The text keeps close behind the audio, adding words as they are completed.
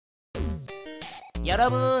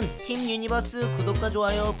여러분, 팀 유니버스 구독과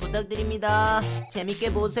좋아요 부탁드립니다.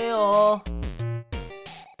 재밌게 보세요.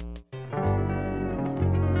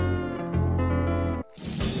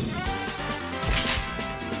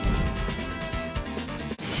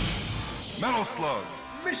 Metal Slug.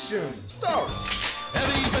 Mission start.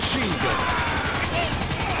 Heavy machine gun.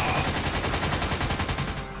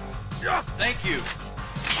 Yeah. Thank you.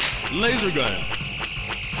 Laser gun.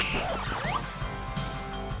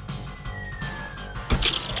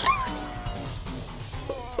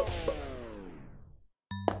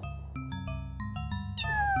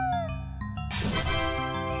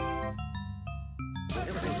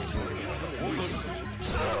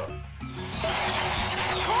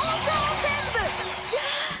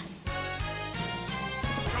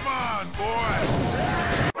 Come on, boy.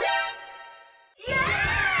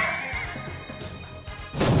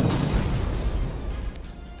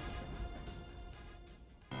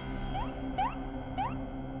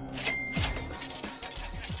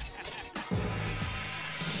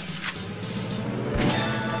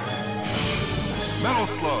 Metal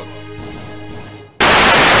Slug.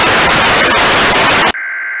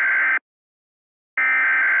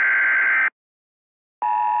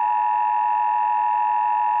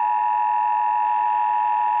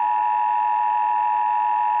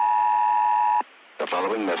 The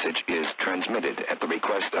following message is transmitted at the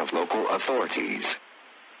request of local authorities.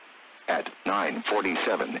 At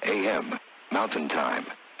 9:47 a.m. Mountain Time,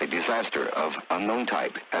 a disaster of unknown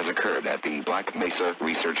type has occurred at the Black Mesa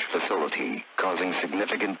Research Facility, causing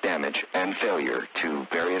significant damage and failure to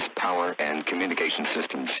various power and communication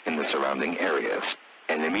systems in the surrounding areas.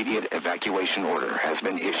 An immediate evacuation order has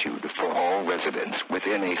been issued for all residents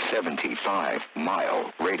within a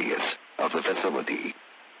 75-mile radius of the facility,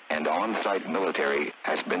 and on-site military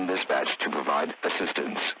has been dispatched to provide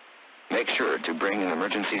assistance. Make sure to bring an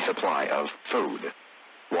emergency supply of food,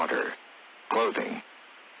 water, clothing,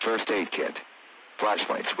 first aid kit,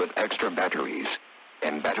 flashlights with extra batteries,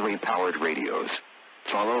 and battery-powered radios.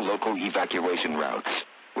 Follow local evacuation routes,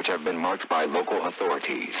 which have been marked by local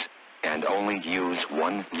authorities, and only use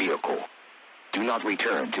one vehicle. Do not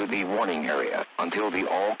return to the warning area until the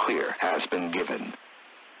all clear has been given.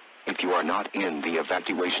 If you are not in the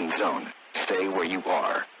evacuation zone, stay where you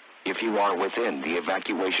are. If you are within the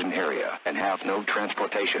evacuation area and have no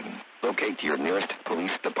transportation, locate your nearest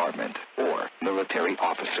police department or military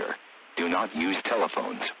officer. Do not use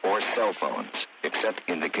telephones or cell phones, except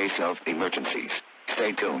in the case of emergencies.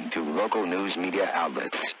 Stay tuned to local news media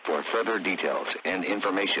outlets for further details and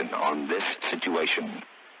information on this situation.